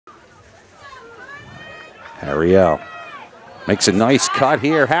Harriel makes a nice cut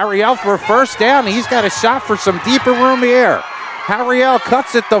here. Harriel for a first down. He's got a shot for some deeper room here. Harriel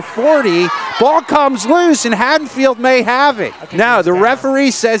cuts at the 40. Ball comes loose, and Haddonfield may have it. Now, the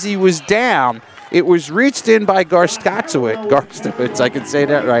referee says he was down. It was reached in by Garstowitz, I can say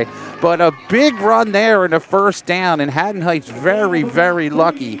that right. But a big run there and a first down, and Haddon Hts very, very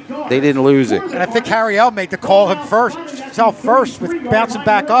lucky they didn't lose it. And I think Harriel made the call himself first with bouncing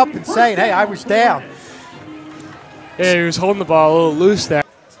back up and saying, hey, I was down. Yeah, he was holding the ball a little loose there.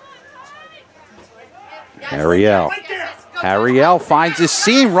 Harriel finds his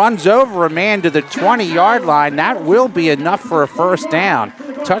seam, runs over a man to the 20-yard line. That will be enough for a first down.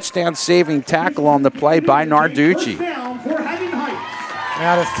 Touchdown saving tackle on the play by Narducci.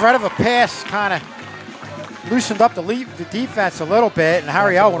 Now the threat of a pass kind of loosened up the defense a little bit, and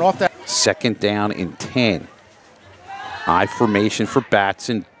Harriel went off that. Second down and 10. I formation for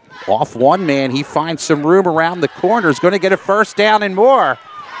Batson. Off one man, he finds some room around the corner. He's going to get a first down and more.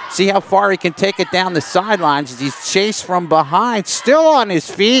 See how far he can take it down the sidelines as he's chased from behind, still on his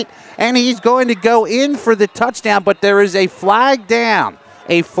feet, and he's going to go in for the touchdown, but there is a flag down.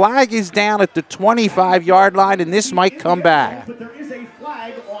 A flag is down at the 25-yard line, and this might come back. But there is a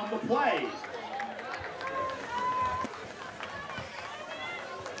flag on the play.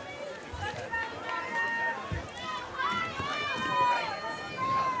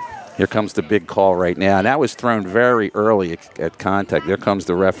 Here comes the big call right now, and that was thrown very early at contact. There comes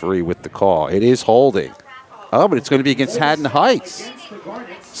the referee with the call. It is holding. Oh, but it's going to be against Haddon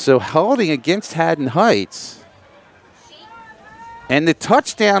Hts. So holding against Haddon Hts. And the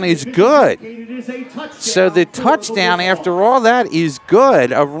touchdown is good. So the touchdown, after all that, is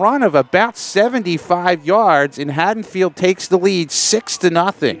good. A run of about 75 yards, and Haddonfield takes the lead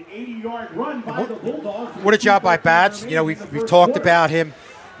 6-0. What a job by Bats. You know, we've talked about him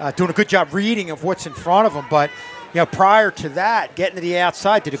doing a good job reading of what's in front of him, but you know, prior to that, getting to the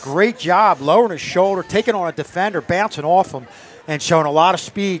outside, did a great job lowering his shoulder, taking on a defender, bouncing off him, and showing a lot of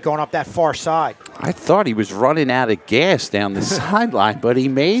speed going up that far side. I thought he was running out of gas down the sideline, but he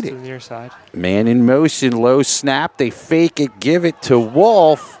made it. Near side. Man in motion, low snap. They fake it, give it to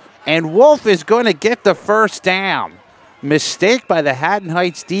Wolf, and Wolf is going to get the first down. Mistake by the Haddon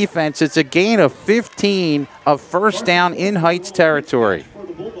Hts defense. It's a gain of 15 of first down in Hts territory.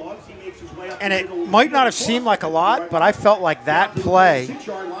 And it might not have seemed like a lot, but I felt like that play,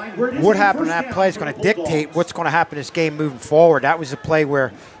 what happened in that play is going to dictate what's going to happen in this game moving forward. That was a play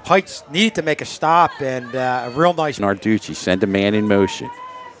where Hts needed to make a stop, and a real nice. Narducci send a man in motion.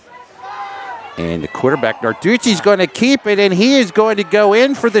 And the quarterback, Narducci's going to keep it, and he is going to go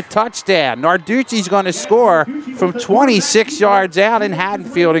in for the touchdown. Narducci's going to score from 26 yards out, and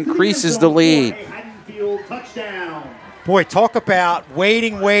Haddonfield increases the lead. Boy, talk about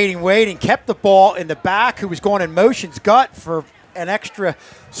waiting. Kept the ball in the back, who was going in motion's gut for an extra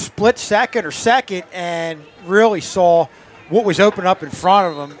split second or second, and really saw what was open up in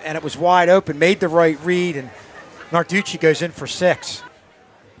front of him, and it was wide open, made the right read, and Narducci goes in for 6.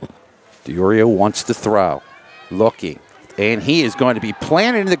 DiOrio wants to throw, looking, and he is going to be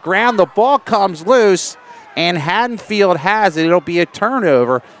planted in the ground. The ball comes loose, and Haddonfield has it. It'll be a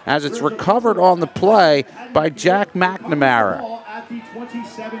turnover as it's recovered on the play by Jack McNamara.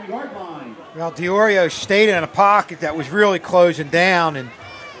 Well, DiOrio stayed in a pocket that was really closing down, and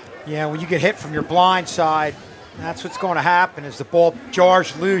yeah, when you get hit from your blind side, that's what's going to happen as the ball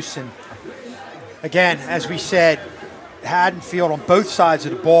jars loose. And again, as we said, Haddonfield on both sides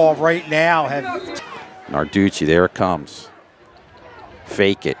of the ball right now have. Narducci, there it comes.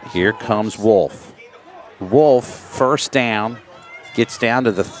 Fake it. Here comes Wolf. Wolf, first down, gets down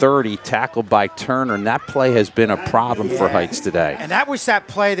to the 30, tackled by Turner, and that play has been a problem for Hts today. And that was that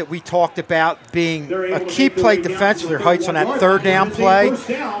play that we talked about being a key play defensively for Hts on that third down play.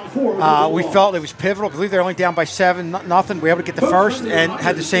 We felt it was pivotal. I believe they're only down by 7-0. We were able to get the first and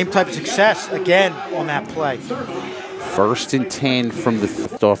had the same type of success again on that play. 1st and 10 from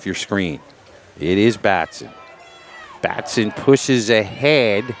the off your screen. It is Batson. Batson pushes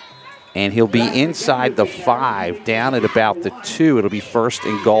ahead, and he'll be inside the 5, down at about the 2. It'll be 1st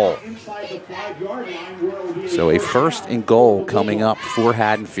and goal. So a 1st and goal coming up for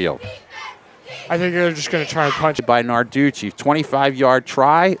Haddonfield. I think they're just going to try and punch it. By Narducci, 25-yard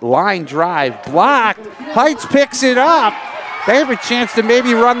try, line drive, blocked. Hts picks it up. They have a chance to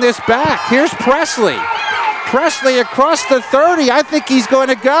maybe run this back. Here's Presley. Presley across the 30. I think he's going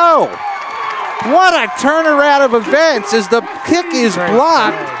to go. What a turnaround of events as the kick is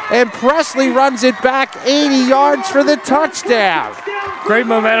blocked and Presley runs it back 80 yards for the touchdown. Great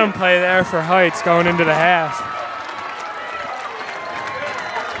momentum play there for Hts going into the half.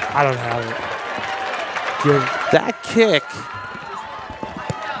 I don't have it. Good. That kick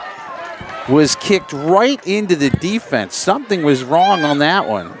was kicked right into the defense. Something was wrong on that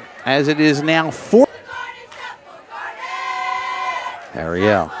one, as it is now 4.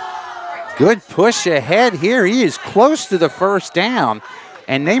 Ariel. Good push ahead here. He is close to the first down,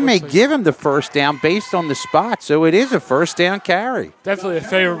 and they may give him the first down based on the spot, so it is a first down carry. Definitely a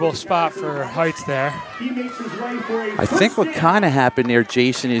favorable spot for Heights there. I think what kind of happened there,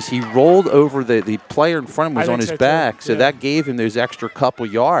 Jason, is he rolled over the player in front of him was on his back, so that gave him those extra couple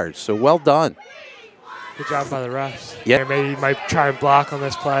yards. So well done. Good job by the refs. Yeah. Maybe he might try and block on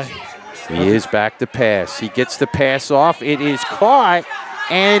this play. He is back to pass. He gets the pass off. It is caught,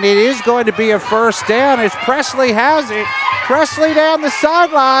 and it is going to be a first down as Presley has it. Presley down the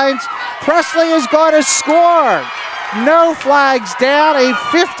sidelines. Presley is going to score. No flags down, a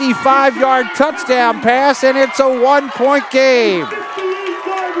 55-yard touchdown pass, and it's a 1-point game.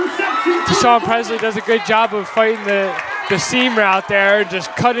 Deshaun Presley does a good job of fighting the seam route there,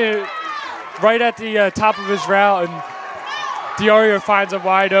 just cutting it right at the top of his route, and Diorio finds him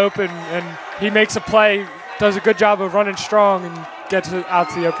wide open, and he makes a play, does a good job of running strong, and gets it out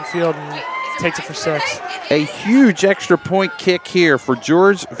to the open field and takes it for 6. A huge extra point kick here for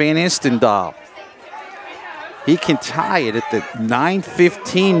George Van Istendahl. He can tie it at the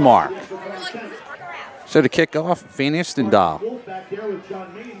 9:15 mark. So to kick off, Van Istendahl.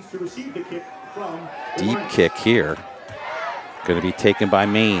 Deep kick here. Going to be taken by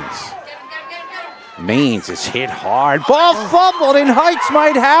Maines. Maines is hit hard. Ball fumbled, and Heights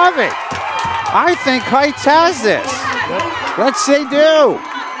might have it. I think Heights has this. Let's say do.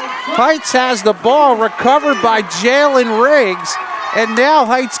 Heights has the ball recovered by Jalen Riggs, and now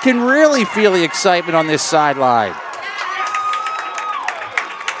Heights can really feel the excitement on this sideline.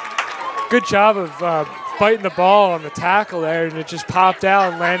 Good job of biting the ball on the tackle there, and it just popped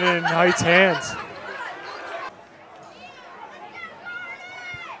out and landed in Heights' hands.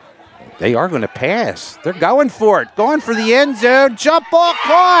 They are going to pass. They're going for it. Going for the end zone. Jump ball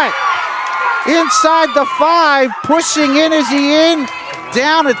caught. Inside the 5. Pushing in. Is he in?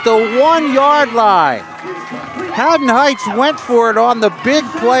 Down at the 1-yard line. Haddon Heights went for it on the big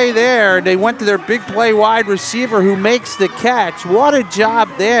play there. They went to their big play wide receiver who makes the catch. What a job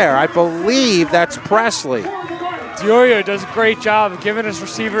there. I believe that's Presley. Diorio does a great job of giving his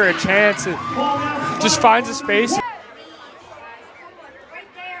receiver a chance. It just finds a space.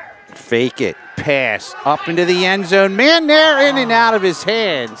 Fake it, pass, up into the end zone. Man there, in and out of his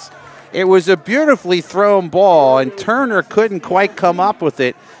hands. It was a beautifully thrown ball, and Turner couldn't quite come up with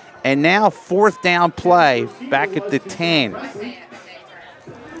it. And now 4th down play, back at the 10.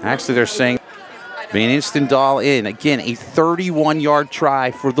 Actually, they're saying Van Istendahl in. Again, a 31-yard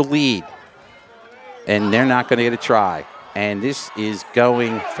try for the lead. And they're not going to get a try. And this is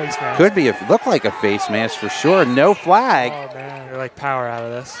going, could be, look like a face mask for sure. No flag. Oh, man, they're like power out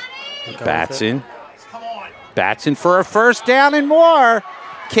of this. Batson. Batson for a first down and more.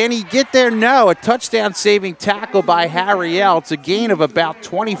 Can he get there? No. A touchdown-saving tackle by Harriel. It's a gain of about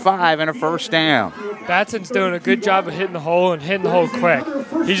 25 and a first down. Batson's doing a good job of hitting the hole and hitting the hole quick.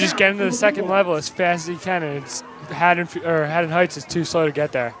 He's just getting to the second level as fast as he can, and it's Haddon Heights is too slow to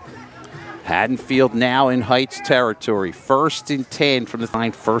get there. Haddonfield now in Heights territory. 1st and 10 from the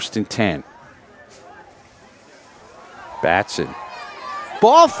line. 1st and 10. Batson.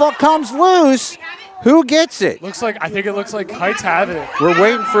 Ball comes loose. Who gets it? I think it looks like Heights have it. We're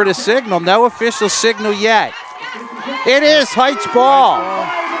waiting for the signal. No official signal yet. It is Heights ball.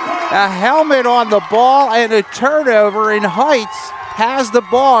 A helmet on the ball and a turnover, and Heights has the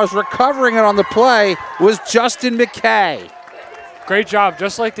ball. As recovering it on the play was Justin McKay. Great job,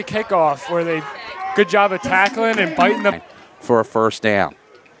 just like the kickoff, where they good job of tackling and biting them. For a first down.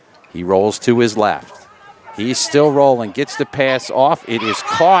 He rolls to his left. He's still rolling, gets the pass off. It is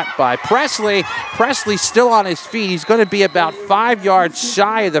caught by Presley. Presley still on his feet. He's going to be about 5 yards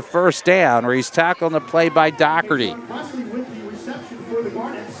shy of the first down, where he's tackled on the play by Doherty.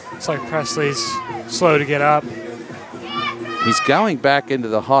 It's like Presley's slow to get up. He's going back into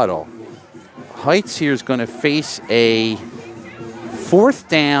the huddle. Heights here is going to face a 4th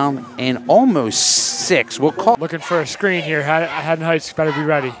down and almost 6. We'll call. Looking for a screen here. Haddon Heights better be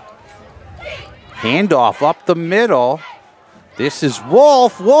ready. Handoff up the middle. This is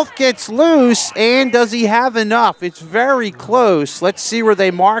Wolf. Wolf gets loose, and does he have enough? It's very close. Let's see where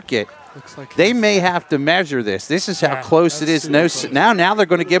they mark it. Looks like they may have to measure this. This is how close it is. No, now they're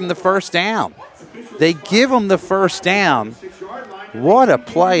going to give him the first down. They give him the first down. What a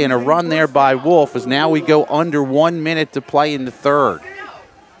play and a run there by Wolf, as now we go under 1 minute to play in the 3rd.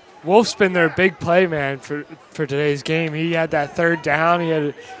 Wolf's been their big play man for today's game. He had that 3rd down. He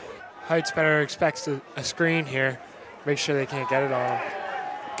had Heights better expects a screen here. Make sure they can't get it on him.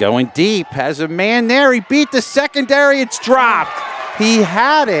 Going deep, has a man there. He beat the secondary. It's dropped. He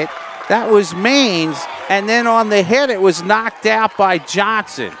had it. That was Maines. And then on the hit, it was knocked out by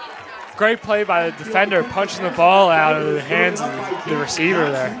Johnson. Great play by the defender, punching the ball out of the hands of the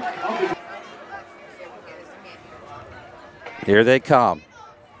receiver there. Here they come.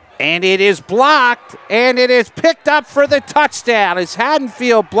 And it is blocked, and it is picked up for the touchdown as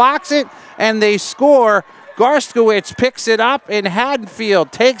Haddonfield blocks it, and they score. Garskowitz picks it up, and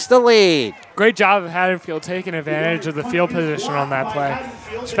Haddonfield takes the lead. Great job of Haddonfield taking advantage of the field position on that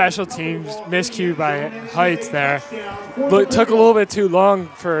play. Special teams miscue by Heights there. But it took a little bit too long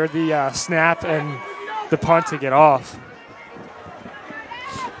for the snap and the punt to get off.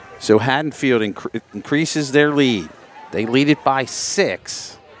 So Haddonfield increases their lead. They lead it by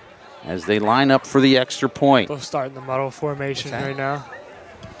 6 as they line up for the extra point. They'll start in the muddle formation right now.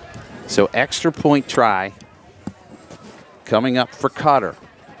 So extra point try coming up for Cutter.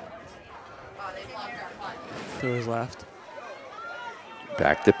 To his left.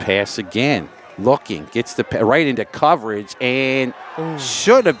 Back to pass again. Looking, gets the right into coverage and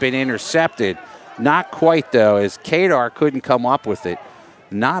should have been intercepted. Not quite though, as Kadar couldn't come up with it.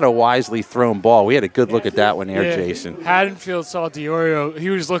 Not a wisely thrown ball. We had a good look at that one there, Jason. Haddonfield saw DiOrio. He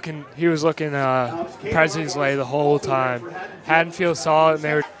was looking Presley's way the whole time. Haddonfield saw it, and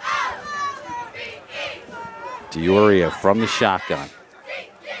they were. DiOrio from the shotgun.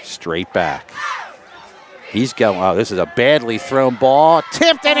 Straight back. He's going, oh, this is a badly thrown ball.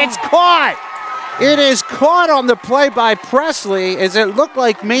 Tipped and it's caught. It is caught on the play by Presley as it looked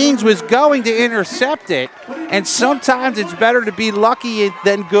like Maines was going to intercept it. And sometimes it's better to be lucky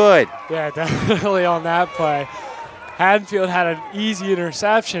than good. Yeah, definitely on that play. Haddonfield had an easy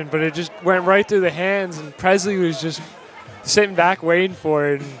interception, but it just went right through the hands, and Presley was just sitting back waiting for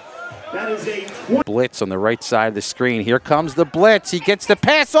it. Blitz on the right side of the screen. Here comes the blitz. He gets the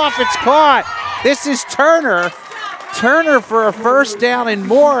pass off. It's caught. This is Turner. Turner for a first down and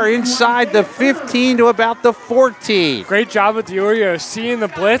more inside the 15 to about the 14. Great job with DiOrio seeing the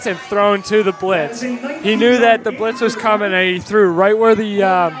blitz and throwing to the blitz. He knew that the blitz was coming and he threw right where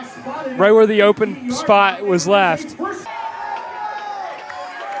the open spot was left.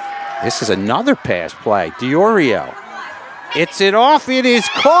 This is another pass play. DiOrio. It's it off. It is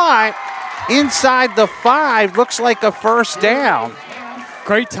caught inside the 5. Looks like a first down.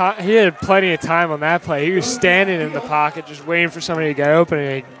 Great time. He had plenty of time on that play. He was standing in the pocket just waiting for somebody to get open,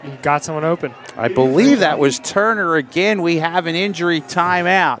 and he got someone open. I believe that was Turner again. We have an injury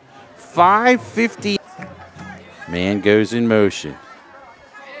timeout. 5:50. Man goes in motion.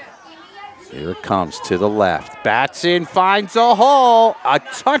 Here it comes to the left. Bats in, finds a hole. A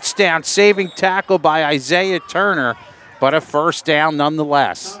touchdown saving tackle by Isaiah Turner, but a first down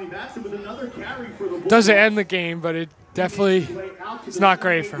nonetheless. Doesn't end the game, but it definitely it's not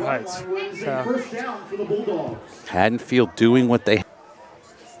great for Heights. So. Haddonfield doing what they.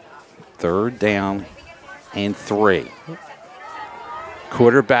 3rd down and 3.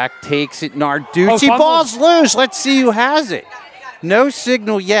 Quarterback takes it. Narducci ball's loose. Let's see who has it. No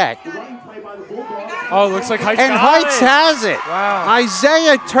signal yet. Oh, looks like Heights and Heights has it. Wow.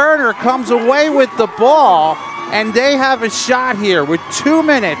 Isaiah Turner comes away with the ball, and they have a shot here with 2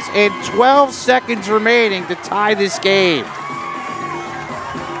 minutes and 12 seconds remaining to tie this game.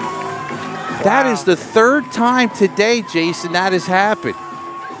 That is the 3rd time today, Jason, that has happened.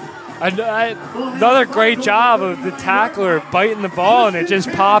 Another great job of the tackler biting the ball, and it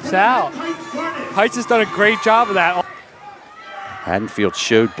just pops out. Heights has done a great job of that. Haddonfield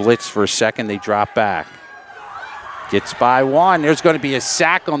showed blitz for a second. They drop back. Gets by 1. There's going to be a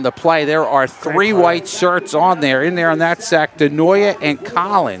sack on the play. There are 3 white shirts on there. In there on that sack, Denoya and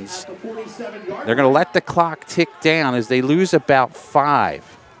Collins. They're going to let the clock tick down as they lose about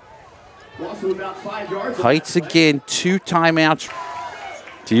 5. Heights again, 2 timeouts.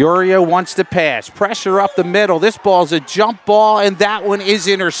 DiOrio wants to pass. Pressure up the middle. This ball's a jump ball, and that one is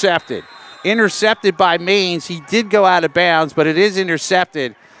intercepted. Intercepted by Maines. He did go out of bounds, but it is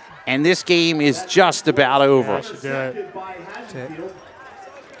intercepted, and this game is just about over. Yeah, should do it. That's it.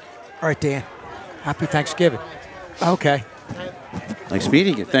 All right, Dan. Happy Thanksgiving. Okay. Nice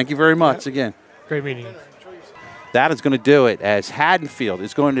meeting you. Thank you very much again. Great meeting you. That is going to do it as Haddonfield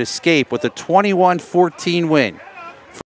is going to escape with a 21-14 win.